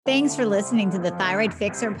Thanks for listening to the Thyroid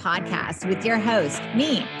Fixer podcast with your host,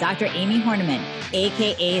 me, Dr. Amy Horniman,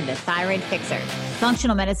 aka the Thyroid Fixer,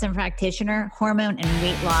 functional medicine practitioner, hormone and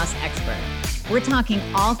weight loss expert. We're talking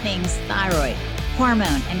all things thyroid, hormone,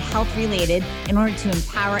 and health related in order to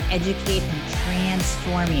empower, educate, and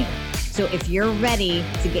transform you. So if you're ready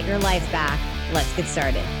to get your life back, let's get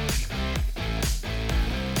started.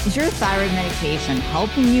 Is your thyroid medication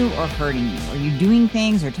helping you or hurting you? Are you doing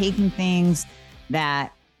things or taking things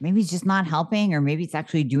that maybe it's just not helping, or maybe it's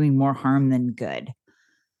actually doing more harm than good?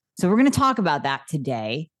 So we're going to talk about that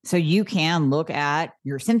today so you can look at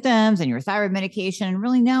your symptoms and your thyroid medication and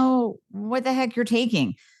really know what the heck you're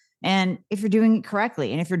taking and if you're doing it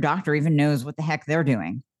correctly and if your doctor even knows what the heck they're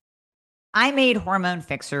doing. I made Hormone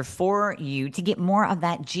Fixer for you to get more of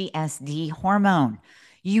that GSD hormone.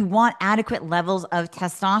 You want adequate levels of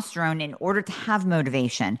testosterone in order to have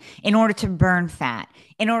motivation, in order to burn fat,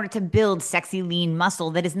 in order to build sexy, lean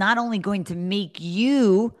muscle that is not only going to make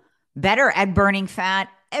you better at burning fat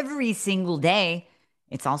every single day,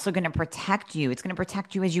 it's also going to protect you. It's going to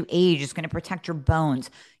protect you as you age. It's going to protect your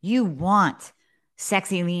bones. You want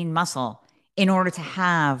sexy, lean muscle in order to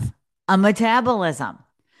have a metabolism.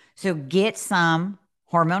 So get some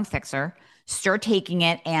Hormone Fixer. Start taking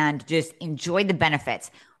it and just enjoy the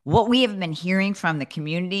benefits. What we have been hearing from the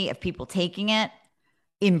community of people taking it,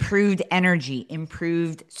 improved energy,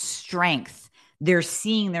 improved strength. They're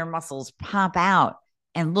seeing their muscles pop out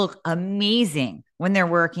and look amazing when they're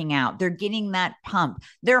working out. They're getting that pump.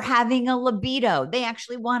 They're having a libido. They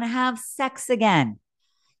actually want to have sex again.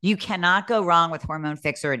 You cannot go wrong with Hormone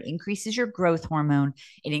Fixer. It increases your growth hormone.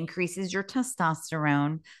 It increases your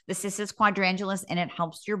testosterone. The cis quadrangulus, and it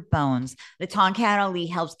helps your bones. The Tonkat Ali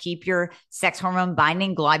helps keep your sex hormone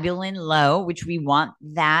binding globulin low, which we want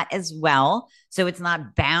that as well. So it's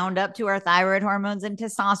not bound up to our thyroid hormones and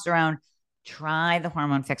testosterone. Try the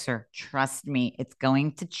Hormone Fixer. Trust me, it's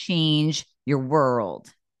going to change your world.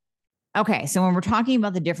 Okay, so when we're talking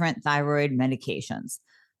about the different thyroid medications,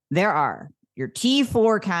 there are your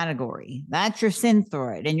T4 category, that's your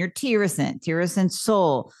Synthroid, and your Tirosint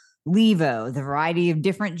Sol, Levo, the variety of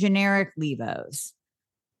different generic Levos.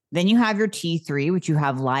 Then you have your T3, which you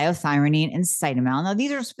have liothyronine and cytomel. Now,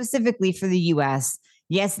 these are specifically for the US.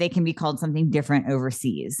 Yes, they can be called something different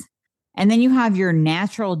overseas. And then you have your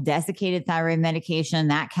natural desiccated thyroid medication,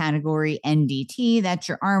 that category, NDT, that's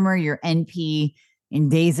your Armour, your NP, in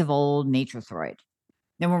days of old, Natrethroid.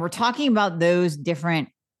 Then when we're talking about those different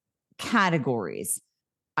categories,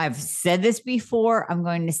 I've said this before, I'm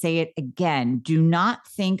going to say it again. Do not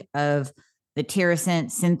think of the Tirosint,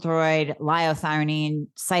 Synthroid, liothyronine,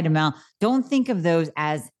 cytomel. Don't think of those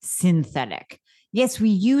as synthetic. Yes, we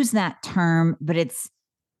use that term, but it's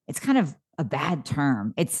kind of a bad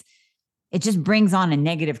term. It just brings on a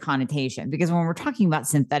negative connotation, because when we're talking about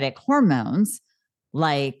synthetic hormones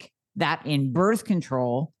like that in birth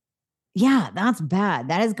control, yeah, that's bad.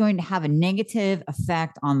 That is going to have a negative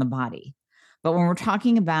effect on the body. But when we're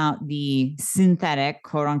talking about the synthetic,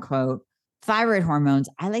 quote unquote, thyroid hormones,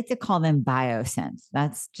 I like to call them biosynths.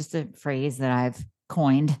 That's just a phrase that I've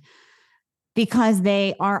coined, because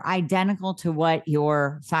they are identical to what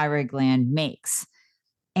your thyroid gland makes.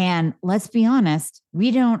 And let's be honest,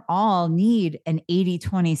 we don't all need an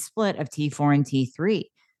 80-20 split of T4 and T3.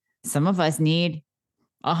 Some of us need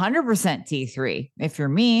 100% T3. If you're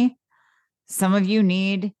me, some of you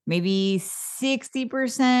need maybe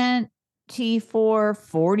 60% T4,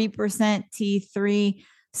 40% T3.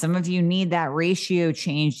 Some of you need that ratio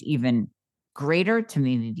changed even greater to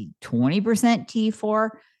maybe 20% T4,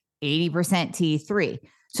 80% T3.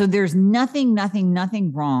 So there's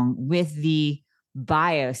nothing wrong with the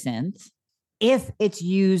biosynth if it's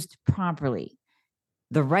used properly.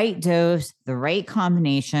 The right dose, the right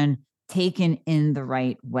combination, taken in the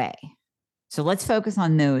right way. So let's focus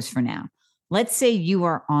on those for now. Let's say you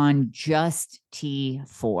are on just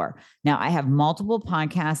T4. Now, I have multiple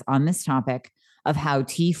podcasts on this topic of how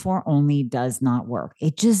T4 only does not work.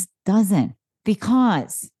 It just doesn't.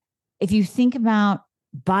 Because if you think about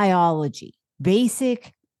biology,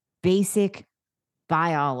 basic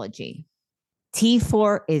biology,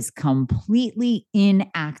 T4 is completely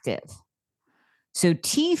inactive. So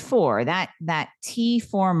T4, that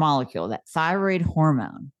T4 molecule, that thyroid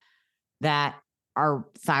hormone that our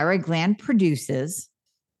thyroid gland produces,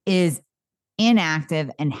 is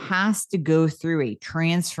inactive and has to go through a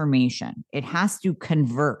transformation. It has to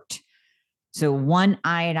convert. So one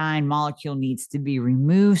iodine molecule needs to be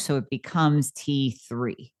removed so it becomes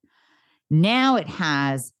T3. Now it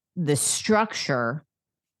has the structure.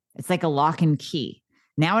 It's like a lock and key.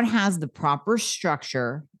 Now it has the proper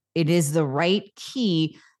structure. It is the right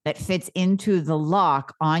key that fits into the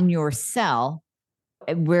lock on your cell,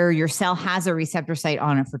 where your cell has a receptor site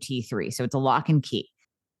on it for T3. So it's a lock and key.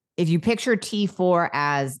 If you picture T4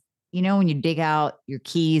 as, when you dig out your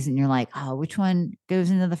keys and you're like, oh, which one goes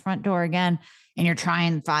into the front door again? And you're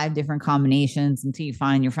trying 5 different combinations until you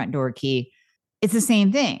find your front door key. It's the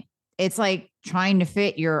same thing. It's like trying to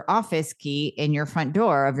fit your office key in your front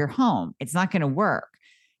door of your home. It's not going to work.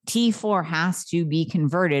 T4 has to be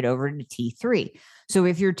converted over to T3. So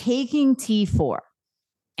if you're taking T4,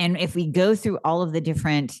 and if we go through all of the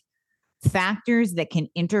different factors that can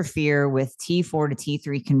interfere with T4 to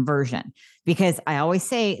T3 conversion, because I always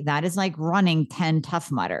say that is like running 10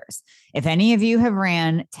 Tough Mudders. If any of you have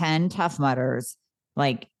ran 10 Tough Mudders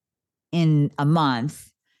like in a month,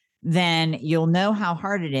 then you'll know how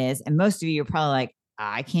hard it is. And most of you are probably like,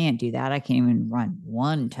 I can't do that. I can't even run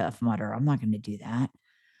 1 Tough Mudder. I'm not going to do that.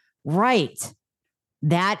 Right.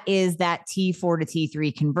 That is that T4 to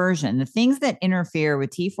T3 conversion. The things that interfere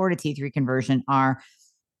with T4 to T3 conversion are,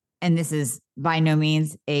 and this is by no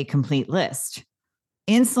means a complete list: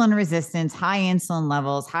 insulin resistance, high insulin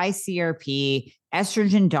levels, high CRP,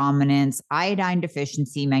 estrogen dominance, iodine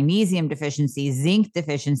deficiency, magnesium deficiency, zinc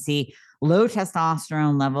deficiency, low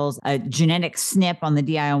testosterone levels, a genetic SNP on the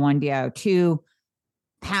DIO1, DIO2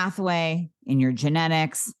 pathway in your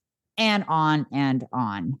genetics, and on and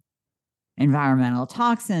on. Environmental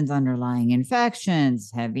toxins, underlying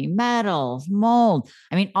infections, heavy metals, mold.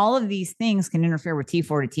 I mean, all of these things can interfere with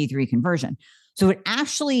T4 to T3 conversion. So it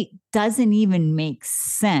actually doesn't even make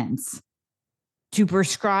sense to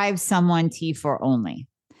prescribe someone T4 only.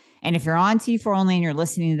 And if you're on T4 only and you're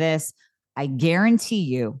listening to this, I guarantee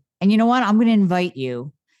you, and you know what? I'm going to invite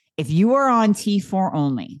you, if you are on T4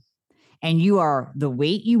 only and you are the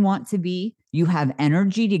weight you want to be, you have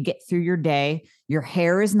energy to get through your day, your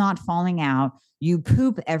hair is not falling out, you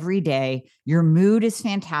poop every day, your mood is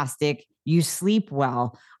fantastic, you sleep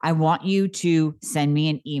well, I want you to send me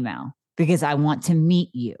an email because I want to meet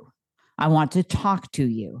you. I want to talk to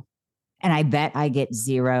you. And I bet I get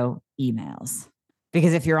 0 emails.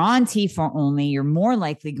 Because if you're on T4 only, you're more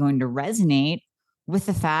likely going to resonate with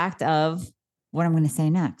the fact of what I'm going to say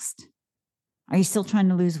next. Are you still trying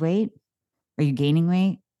to lose weight? Are you gaining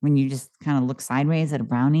weight when you just kind of look sideways at a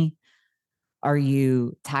brownie? Are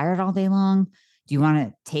you tired all day long? Do you want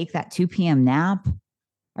to take that 2 p.m. nap?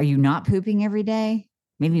 Are you not pooping every day?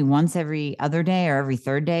 Maybe once every other day or every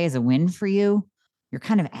third day is a win for you. You're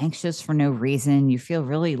kind of anxious for no reason. You feel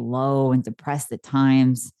really low and depressed at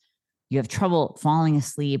times. You have trouble falling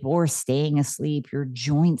asleep or staying asleep. Your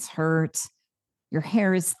joints hurt. Your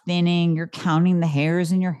hair is thinning. You're counting the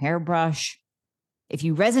hairs in your hairbrush. If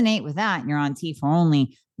you resonate with that and you're on T4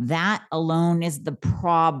 only, that alone is the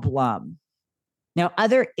problem. Now,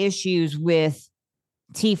 other issues with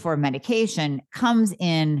T4 medication comes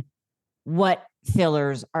in what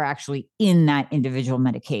fillers are actually in that individual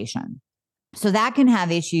medication. So that can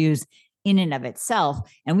have issues in and of itself.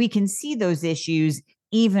 And we can see those issues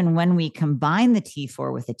even when we combine the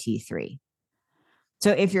T4 with a T3.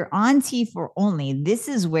 So if you're on T4 only, this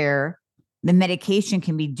is where the medication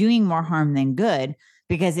can be doing more harm than good,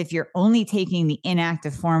 because if you're only taking the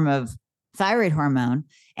inactive form of thyroid hormone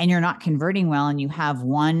and you're not converting well, and you have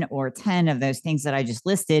 1 or 10 of those things that I just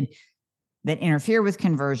listed that interfere with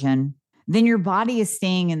conversion, then your body is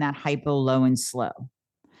staying in that hypo, low, and slow.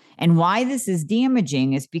 And why this is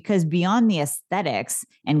damaging is because beyond the aesthetics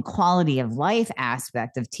and quality of life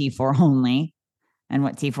aspect of T4 only, and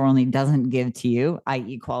what T4 only doesn't give to you,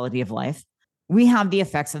 i.e. quality of life, we have the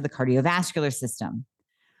effects of the cardiovascular system.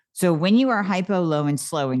 So when you are hypo, low, and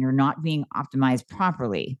slow, and you're not being optimized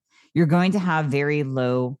properly, you're going to have very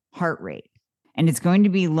low heart rate. And it's going to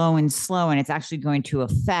be low and slow, and it's actually going to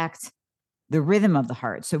affect the rhythm of the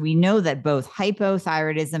heart. So we know that both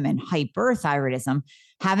hypothyroidism and hyperthyroidism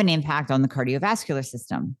have an impact on the cardiovascular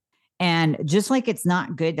system. And just like it's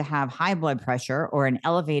not good to have high blood pressure or an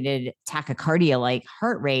elevated tachycardia-like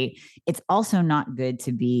heart rate, it's also not good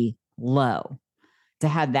to be low. To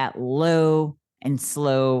have that low and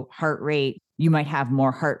slow heart rate, you might have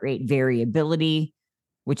more heart rate variability,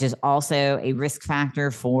 which is also a risk factor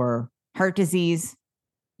for heart disease.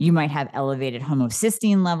 You might have elevated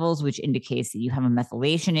homocysteine levels, which indicates that you have a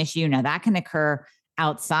methylation issue. Now, that can occur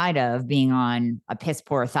outside of being on a piss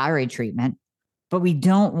poor thyroid treatment, but we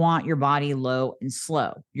don't want your body low and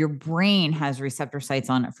slow. Your brain has receptor sites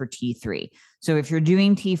on it for T3. So if you're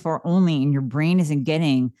doing T4 only and your brain isn't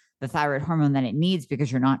getting the thyroid hormone that it needs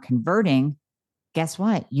because you're not converting, guess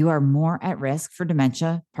what? You are more at risk for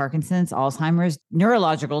dementia, Parkinson's, Alzheimer's,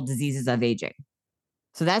 neurological diseases of aging.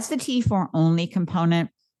 So that's the T4 only component.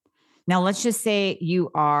 Now, let's just say you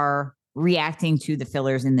are reacting to the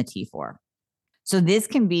fillers in the T4. So this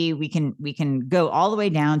can be, we can go all the way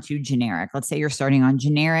down to generic. Let's say you're starting on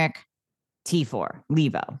generic T4,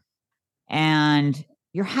 Levo, and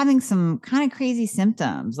you're having some kind of crazy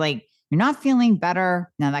symptoms, like you're not feeling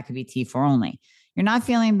better. Now that could be T4 only. You're not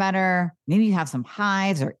feeling better. Maybe you have some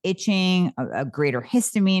hives or itching, a greater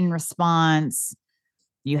histamine response.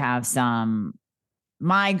 You have some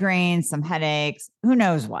migraines, some headaches, who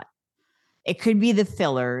knows what. It could be the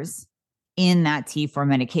fillers in that T4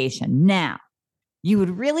 medication. Now, you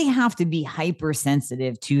would really have to be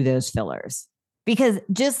hypersensitive to those fillers, because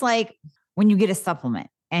just like when you get a supplement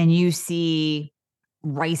and you see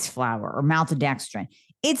rice flour or maltodextrin,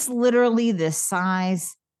 it's literally the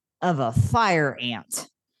size of a fire ant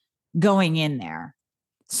going in there.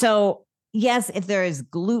 So yes, if there is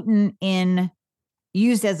gluten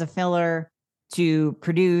used as a filler to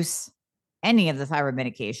produce any of the thyroid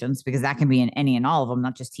medications, because that can be in any and all of them,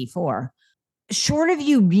 not just T4, short of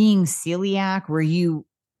you being celiac, where you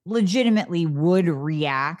legitimately would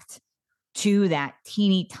react to that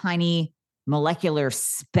teeny tiny molecular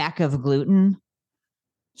speck of gluten,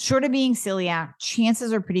 short of being celiac,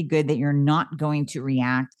 chances are pretty good that you're not going to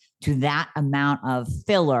react to that amount of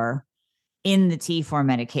filler in the T4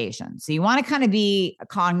 medication. So you want to kind of be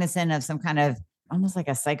cognizant of some kind of almost like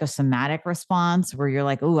a psychosomatic response where you're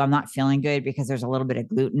like, oh, I'm not feeling good because there's a little bit of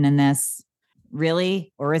gluten in this.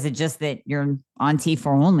 Really? Or is it just that you're on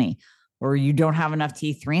T4 only, or you don't have enough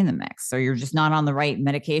T3 in the mix, or you're just not on the right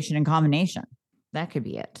medication and combination? That could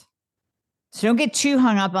be it. So don't get too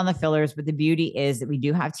hung up on the fillers, but the beauty is that we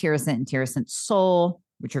do have Tirosint and Tirosint Sol,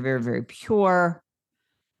 which are very, very pure.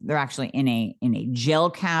 They're actually in a gel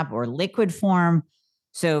cap or liquid form.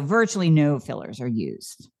 So virtually no fillers are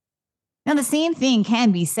used. Now, the same thing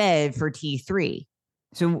can be said for T3.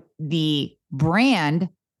 So the brand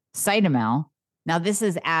Cytomel, now this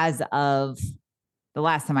is as of the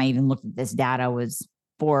last time I even looked at this data was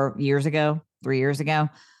 3 years ago,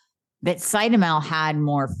 that Cytomel had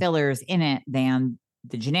more fillers in it than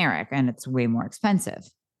the generic, and it's way more expensive.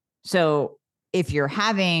 So if you're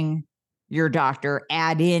having your doctor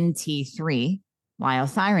add in T3,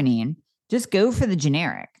 liothyronine, just go for the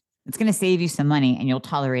generic. It's going to save you some money and you'll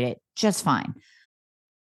tolerate it just fine.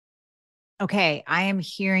 Okay, I am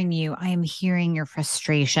hearing you. I am hearing your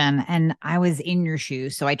frustration, and I was in your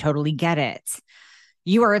shoes, so I totally get it.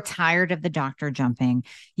 You are tired of the doctor jumping.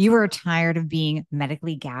 You are tired of being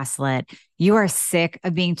medically gaslit. You are sick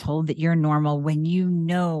of being told that you're normal when you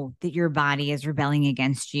know that your body is rebelling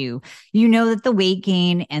against you. You know that the weight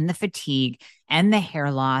gain and the fatigue and the hair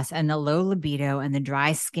loss and the low libido and the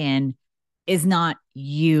dry skin is not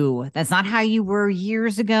you. That's not how you were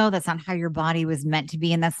years ago. That's not how your body was meant to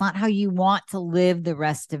be. And that's not how you want to live the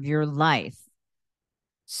rest of your life.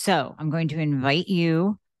 So I'm going to invite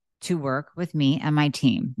you to work with me and my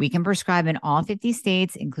team. We can prescribe in all 50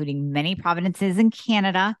 states, including many provinces in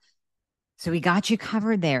Canada. So we got you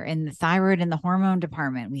covered there in the thyroid and the hormone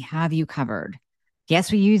department. We have you covered.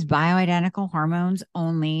 Yes, we use bioidentical hormones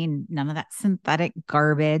only, none of that synthetic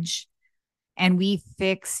garbage. And we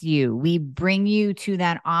fix you. We bring you to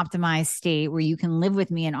that optimized state where you can live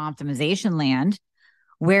with me in optimization land,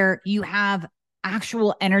 where you have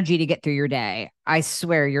actual energy to get through your day. I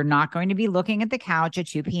swear you're not going to be looking at the couch at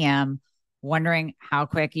 2 p.m. wondering how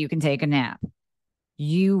quick you can take a nap.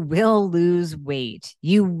 You will lose weight.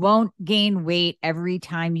 You won't gain weight every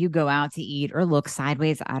time you go out to eat or look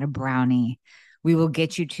sideways at a brownie. We will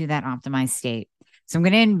get you to that optimized state. So I'm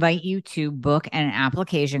going to invite you to book an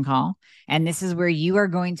application call. And this is where you are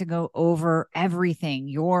going to go over everything,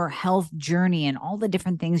 your health journey and all the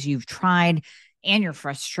different things you've tried and your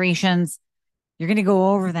frustrations. You're going to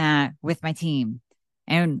go over that with my team,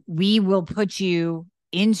 and we will put you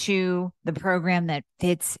into the program that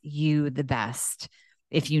fits you the best.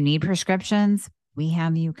 If you need prescriptions, we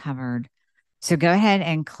have you covered. So go ahead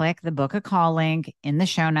and click the book a call link in the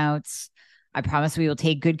show notes. I promise we will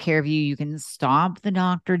take good care of you. You can stop the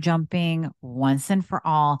doctor jumping once and for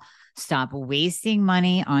all. Stop wasting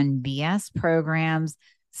money on BS programs.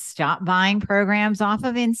 Stop buying programs off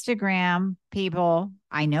of Instagram, people.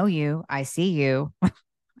 I know you. I see you.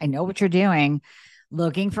 I know what you're doing.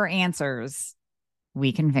 Looking for answers.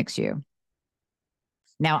 We can fix you.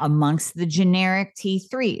 Now, amongst the generic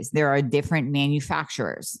T3s, there are different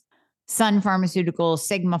manufacturers. Sun Pharmaceuticals,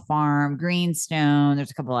 Sigma Farm, Greenstone,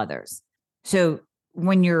 there's a couple others. So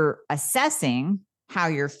when you're assessing how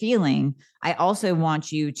you're feeling, I also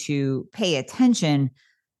want you to pay attention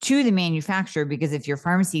to the manufacturer, because if your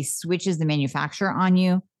pharmacy switches the manufacturer on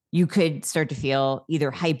you, you could start to feel either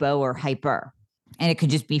hypo or hyper. And it could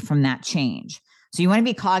just be from that change. So you want to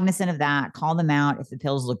be cognizant of that, call them out. If the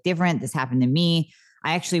pills look different, this happened to me.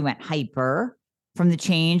 I actually went hyper from the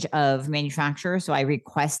change of manufacturer. So I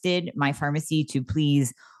requested my pharmacy to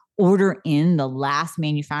please order in the last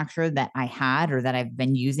manufacturer that I had or that I've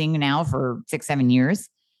been using now for 6-7 years.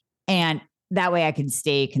 And that way I could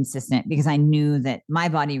stay consistent because I knew that my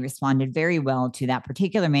body responded very well to that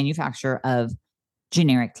particular manufacturer of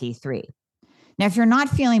generic T3. Now, if you're not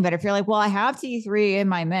feeling better, if you're like, well, I have T3 in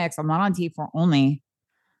my mix, I'm not on T4 only.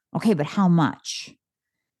 Okay, but how much?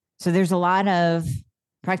 So there's a lot of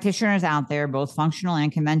practitioners out there, both functional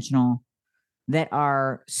and conventional, that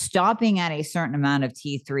are stopping at a certain amount of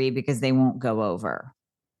T3 because they won't go over.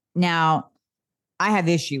 Now, I have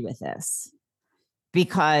issue with this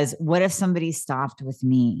because what if somebody stopped with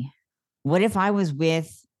me? What if I was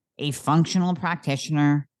with a functional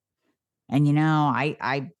practitioner and,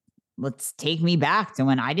 I let's take me back to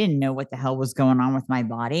when I didn't know what the hell was going on with my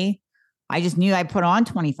body. I just knew I put on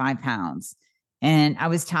 25 pounds and I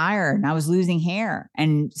was tired and I was losing hair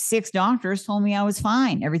and 6 doctors told me I was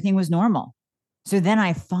fine. Everything was normal. So then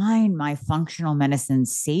I find my functional medicine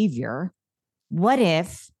savior. What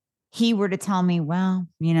if he were to tell me, well,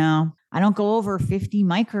 I don't go over 50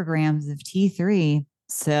 micrograms of T3.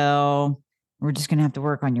 So we're just going to have to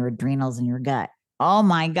work on your adrenals and your gut. Oh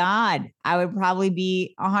my God, I would probably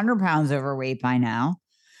be 100 pounds overweight by now.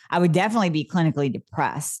 I would definitely be clinically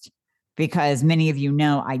depressed because many of you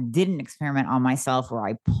know I did an experiment on myself where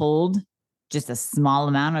I pulled just a small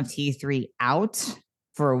amount of T3 out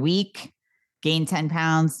for a week, gained 10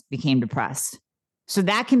 pounds, became depressed. So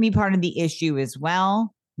that can be part of the issue as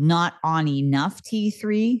well. Not on enough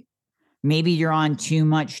T3. Maybe you're on too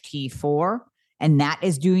much T4 and that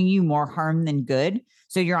is doing you more harm than good.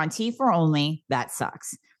 So you're on T4 only, that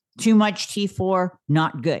sucks. Too much T4,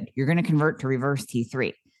 not good. You're going to convert to reverse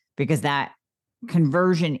T3 because that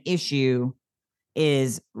conversion issue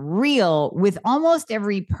is real with almost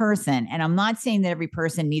every person. And I'm not saying that every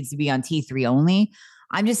person needs to be on T3 only.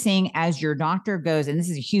 I'm just saying as your doctor goes, and this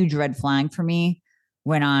is a huge red flag for me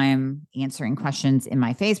when I'm answering questions in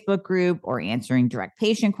my Facebook group or answering direct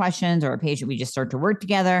patient questions or a patient we just start to work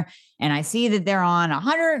together. And I see that they're on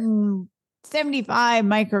 175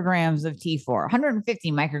 micrograms of T4,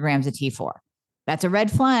 150 micrograms of T4. That's a red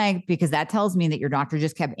flag because that tells me that your doctor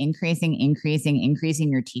just kept increasing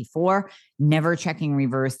your T4, never checking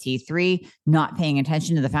reverse T3, not paying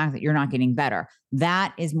attention to the fact that you're not getting better.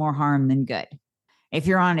 That is more harm than good. If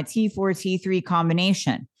you're on a T4, T3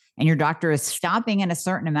 combination and your doctor is stopping at a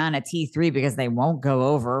certain amount of T3 because they won't go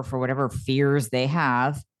over for whatever fears they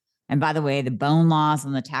have. And by the way, the bone loss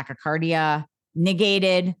and the tachycardia,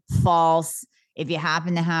 negated, false. If you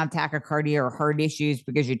happen to have tachycardia or heart issues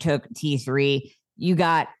because you took T3, you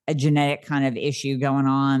got a genetic kind of issue going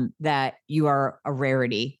on that you are a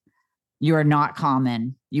rarity. You are not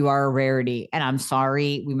common. You are a rarity. And I'm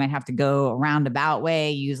sorry, we might have to go a roundabout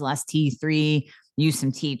way, use less T3, use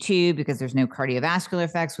some T2 because there's no cardiovascular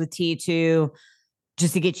effects with T2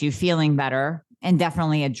 just to get you feeling better and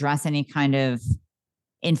definitely address any kind of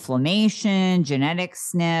inflammation, genetic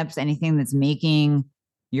SNPs, anything that's making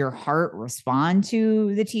your heart respond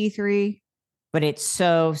to the T3. But it's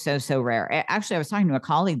so rare. Actually, I was talking to a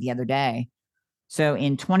colleague the other day. So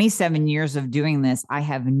in 27 years of doing this, I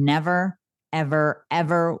have never,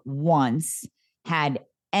 ever once had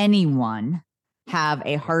anyone have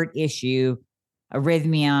a heart issue,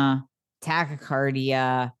 arrhythmia,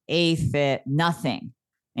 tachycardia, AFib, nothing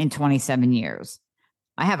in 27 years.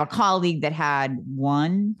 I have a colleague that had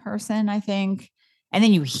one person, I think. And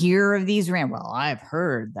then you hear of these well, I've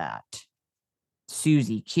heard that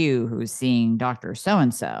Susie Q, who was seeing Dr.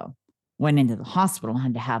 So-and-so, went into the hospital and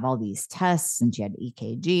had to have all these tests and she had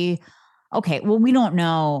EKG. Okay, well, we don't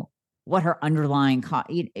know what her underlying,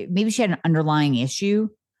 maybe she had an underlying issue.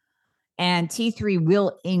 And T3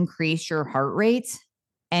 will increase your heart rate.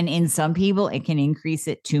 And in some people, it can increase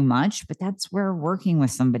it too much, but that's where working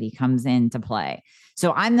with somebody comes into play.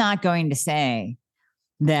 So I'm not going to say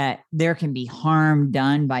that there can be harm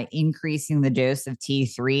done by increasing the dose of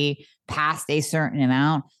T3 past a certain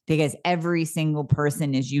amount because every single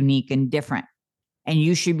person is unique and different. And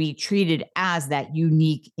you should be treated as that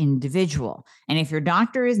unique individual. And if your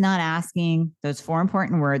doctor is not asking those 4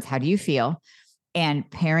 important words, how do you feel? And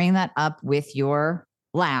pairing that up with your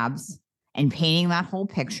labs and painting that whole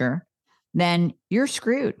picture, then you're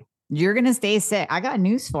screwed. You're going to stay sick. I got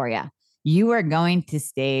news for you. You are going to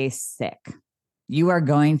stay sick. You are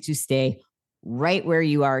going to stay right where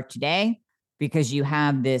you are today because you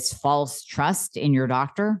have this false trust in your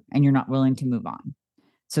doctor and you're not willing to move on.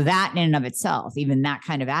 So that in and of itself, even that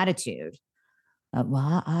kind of attitude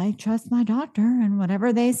Well, I trust my doctor and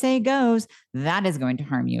whatever they say goes. That is going to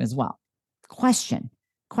harm you as well. Question.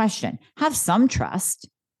 Have some trust.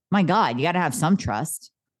 My God, you got to have some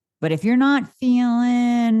trust. But if you're not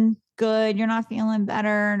feeling good, you're not feeling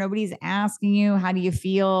better, nobody's asking you, how do you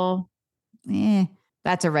feel?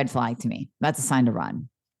 That's a red flag to me. That's a sign to run.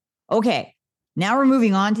 Okay, now we're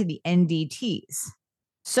moving on to the NDTs.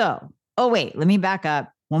 So, let me back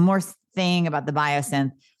up. One more thing about the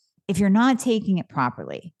biosynth. If you're not taking it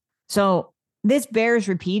properly, so this bears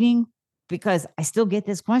repeating because I still get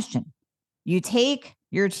this question. You take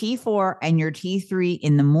your T4 and your T3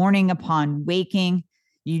 in the morning upon waking.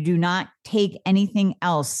 You do not take anything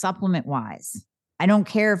else supplement wise. I don't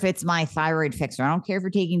care if it's my thyroid fixer. I don't care if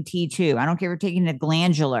you're taking T2. I don't care if you're taking a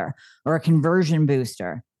glandular or a conversion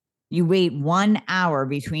booster. You wait 1 hour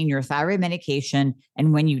between your thyroid medication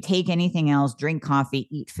and when you take anything else, drink coffee,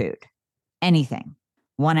 eat food, anything,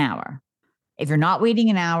 1 hour. If you're not waiting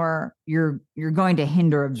an hour, you're going to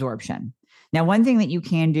hinder absorption. Now, one thing that you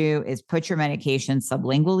can do is put your medication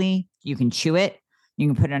sublingually. You can chew it. You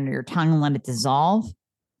can put it under your tongue and let it dissolve.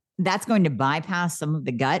 That's going to bypass some of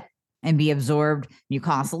the gut and be absorbed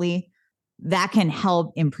mucosally. That can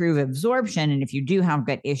help improve absorption. And if you do have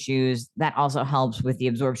gut issues, that also helps with the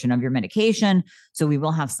absorption of your medication. So we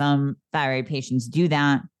will have some thyroid patients do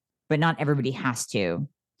that, but not everybody has to.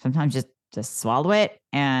 Sometimes just swallow it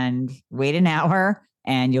and wait an hour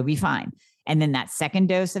and you'll be fine. And then that second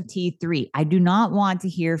dose of T3, I do not want to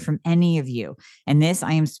hear from any of you. And this,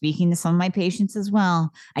 I am speaking to some of my patients as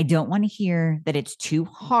well. I don't want to hear that it's too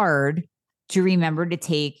hard to remember to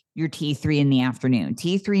take your T3 in the afternoon.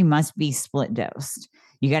 T3 must be split dosed.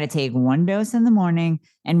 You got to take 1 dose in the morning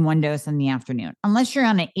and 1 dose in the afternoon, unless you're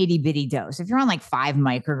on an itty bitty dose. If you're on like 5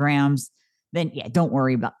 micrograms, then don't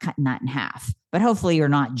worry about cutting that in half. But hopefully you're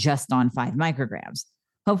not just on 5 micrograms.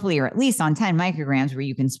 Hopefully you're at least on 10 micrograms where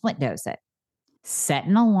you can split dose it. Set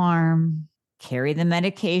an alarm, carry the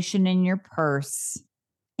medication in your purse,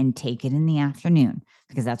 and take it in the afternoon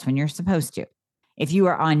because that's when you're supposed to. If you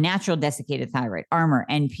are on natural desiccated thyroid, Armour,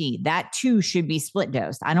 NP, that too should be split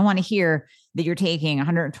dosed. I don't want to hear that you're taking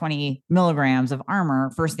 120 milligrams of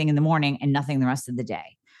Armour first thing in the morning and nothing the rest of the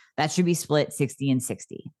day. That should be split 60 and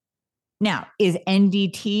 60. Now, is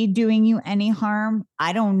NDT doing you any harm?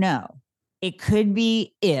 I don't know. It could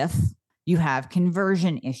be if you have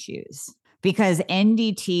conversion issues because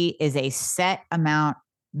NDT is a set amount,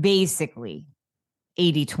 basically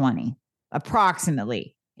 80-20,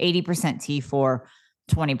 approximately 80% T4,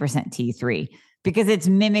 20% T3, because it's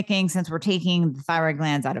mimicking, since we're taking the thyroid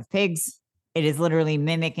glands out of pigs, it is literally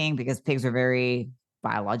mimicking, because pigs are very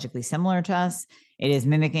biologically similar to us, it is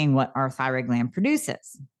mimicking what our thyroid gland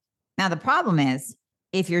produces. Now, the problem is,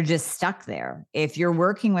 if you're just stuck there, if you're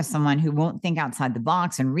working with someone who won't think outside the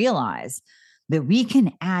box and realize that we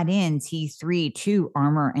can add in T3 to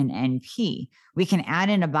Armour and NP, we can add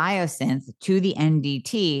in a biosynth to the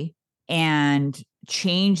NDT and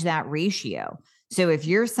change that ratio. So if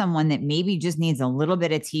you're someone that maybe just needs a little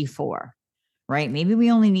bit of T4, right? Maybe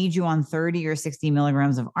we only need you on 30 or 60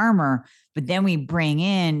 milligrams of Armour, but then we bring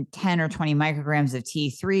in 10 or 20 micrograms of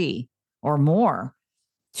T3 or more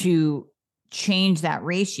to change that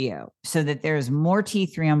ratio so that there's more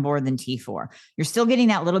T3 on board than T4. You're still getting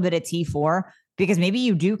that little bit of T4 because maybe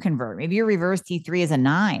you do convert. Maybe your reverse T3 is a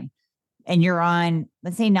 9 and you're on,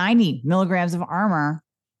 let's say, 90 milligrams of Armour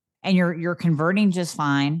and you're converting just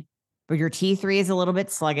fine, but your T3 is a little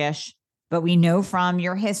bit sluggish. But we know from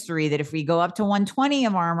your history that if we go up to 120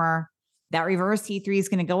 of Armour, that reverse T3 is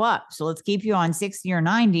going to go up. So let's keep you on 60 or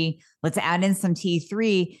 90. Let's add in some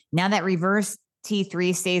T3. Now that reverse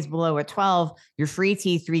T3 stays below a 12, your free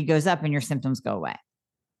T3 goes up and your symptoms go away.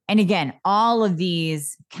 And again, all of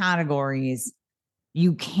these categories,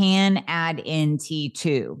 you can add in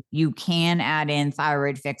T2. You can add in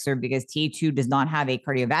thyroid fixer because T2 does not have a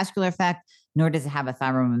cardiovascular effect, nor does it have a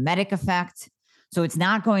thyromimetic effect. So it's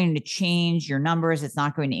not going to change your numbers. It's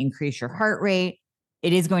not going to increase your heart rate.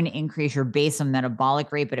 It is going to increase your basal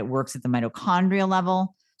metabolic rate, but it works at the mitochondrial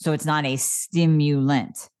level. So it's not a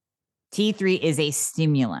stimulant. T3 is a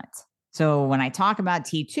stimulant. So when I talk about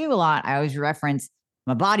T2 a lot, I always reference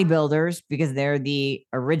my bodybuilders because they're the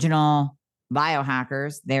original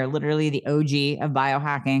biohackers. They're literally the OG of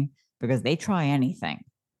biohacking because they try anything.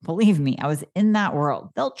 Believe me, I was in that world.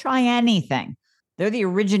 They'll try anything. They're the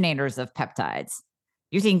originators of peptides.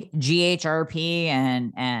 You think GHRP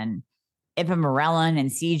and ipamorelin and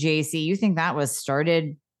CJC, you think that was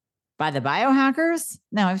started by the biohackers?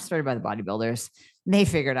 No, it was started by the bodybuilders. They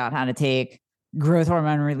figured out how to take growth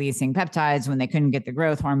hormone releasing peptides when they couldn't get the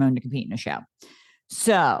growth hormone to compete in a show.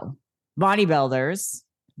 So bodybuilders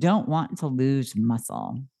don't want to lose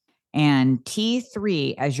muscle. And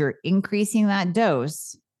T3, as you're increasing that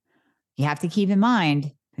dose, you have to keep in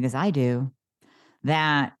mind, because I do,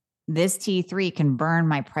 that this T3 can burn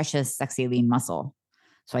my precious, sexy, lean muscle.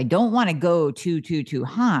 So I don't want to go too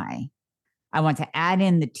high. I want to add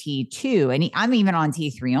in the T2, and I'm even on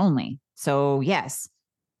T3 only. So yes,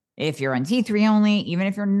 if you're on T3 only, even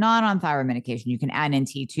if you're not on thyroid medication, you can add in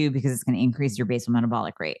T2 because it's going to increase your basal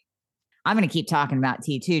metabolic rate. I'm going to keep talking about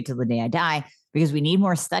T2 till the day I die because we need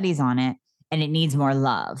more studies on it and it needs more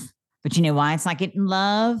love. But you know why it's not getting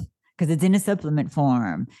love? Because it's in a supplement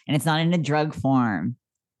form and it's not in a drug form.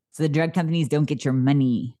 So the drug companies don't get your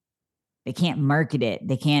money. They can't market it.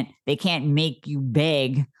 They can't make you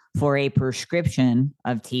beg for a prescription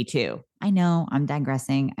of T2. I know, I'm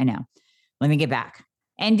digressing. I know. Let me get back.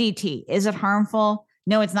 NDT, is it harmful?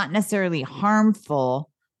 No, it's not necessarily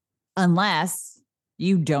harmful unless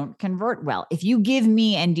you don't convert well. If you give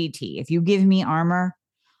me NDT, if you give me Armor,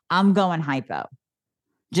 I'm going hypo.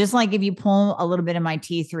 Just like if you pull a little bit of my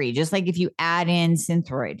T3, just like if you add in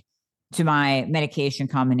Synthroid to my medication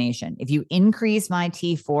combination. If you increase my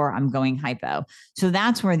T4, I'm going hypo. So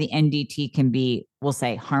that's where the NDT can be, we'll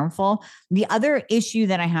say, harmful. The other issue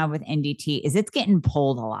that I have with NDT is it's getting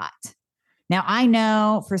pulled a lot. Now, I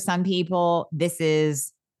know for some people, this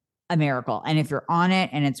is a miracle. And if you're on it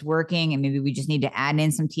and it's working and maybe we just need to add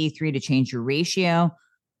in some T3 to change your ratio,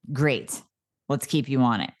 great. Let's keep you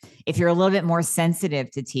on it. If you're a little bit more sensitive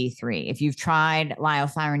to T3, if you've tried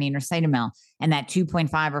liothyronine or Cytomel and that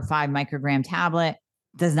 2.5 or 5 microgram tablet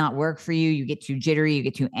does not work for you, you get too jittery, you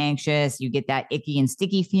get too anxious, you get that icky and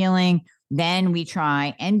sticky feeling, then we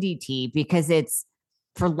try NDT because it's,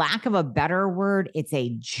 for lack of a better word, it's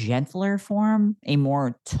a gentler form, a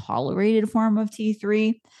more tolerated form of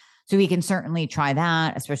T3. So we can certainly try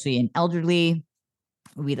that, especially in elderly.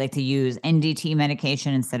 We like to use NDT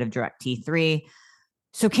medication instead of direct T3.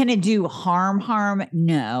 So can it do harm?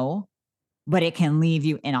 No, but it can leave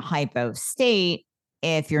you in a hypo state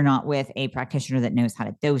if you're not with a practitioner that knows how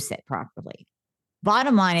to dose it properly.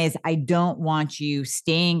 Bottom line is, I don't want you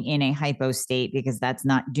staying in a hypo state because that's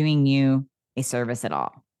not doing you a service at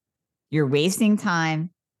all. You're wasting time.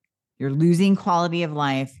 You're losing quality of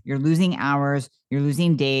life. You're losing hours. You're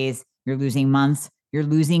losing days. You're losing months. You're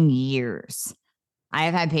losing years. I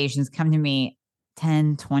have had patients come to me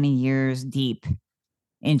 10, 20 years deep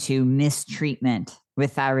into mistreatment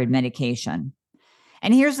with thyroid medication.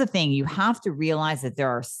 And here's the thing, you have to realize that there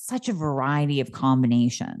are such a variety of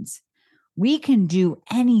combinations. We can do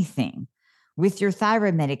anything with your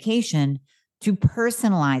thyroid medication to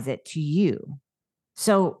personalize it to you.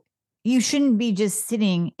 So you shouldn't be just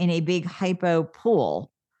sitting in a big hypo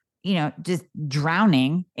pool, just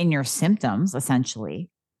drowning in your symptoms, essentially.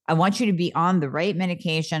 I want you to be on the right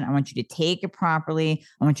medication. I want you to take it properly.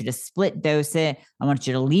 I want you to split dose it. I want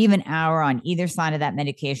you to leave an hour on either side of that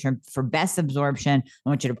medication for best absorption. I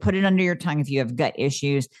want you to put it under your tongue if you have gut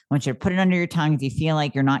issues. I want you to put it under your tongue if you feel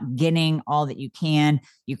like you're not getting all that you can.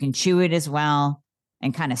 You can chew it as well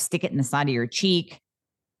and kind of stick it in the side of your cheek.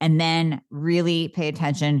 And then really pay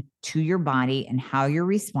attention to your body and how you're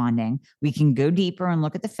responding. We can go deeper and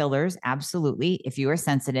look at the fillers. Absolutely. If you are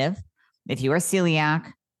sensitive, if you are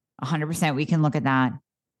celiac, 100%, we can look at that.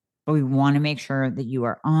 But we want to make sure that you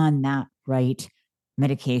are on that right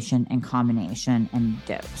medication and combination and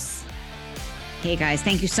dose. Hey guys,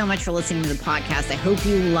 thank you so much for listening to the podcast. I hope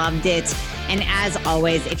you loved it. And as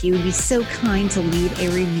always, if you would be so kind to leave a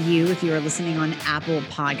review if you are listening on Apple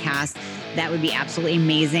Podcasts, that would be absolutely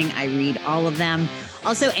amazing. I read all of them.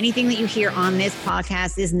 Also, anything that you hear on this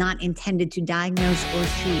podcast is not intended to diagnose or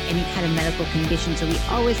treat any kind of medical condition. So we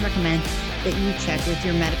always recommend that you check with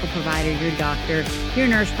your medical provider, your doctor, your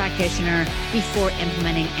nurse practitioner before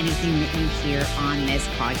implementing anything that you hear on this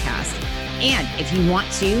podcast. And if you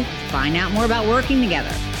want to find out more about working together,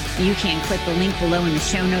 you can click the link below in the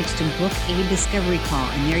show notes to book a discovery call.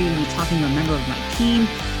 And there you'll be talking to a member of my team.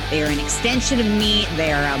 They are an extension of me.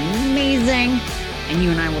 They are amazing. And you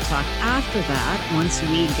and I will talk after that once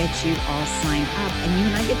we get you all signed up and you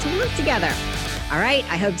and I get to work together. All right.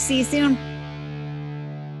 I hope to see you soon.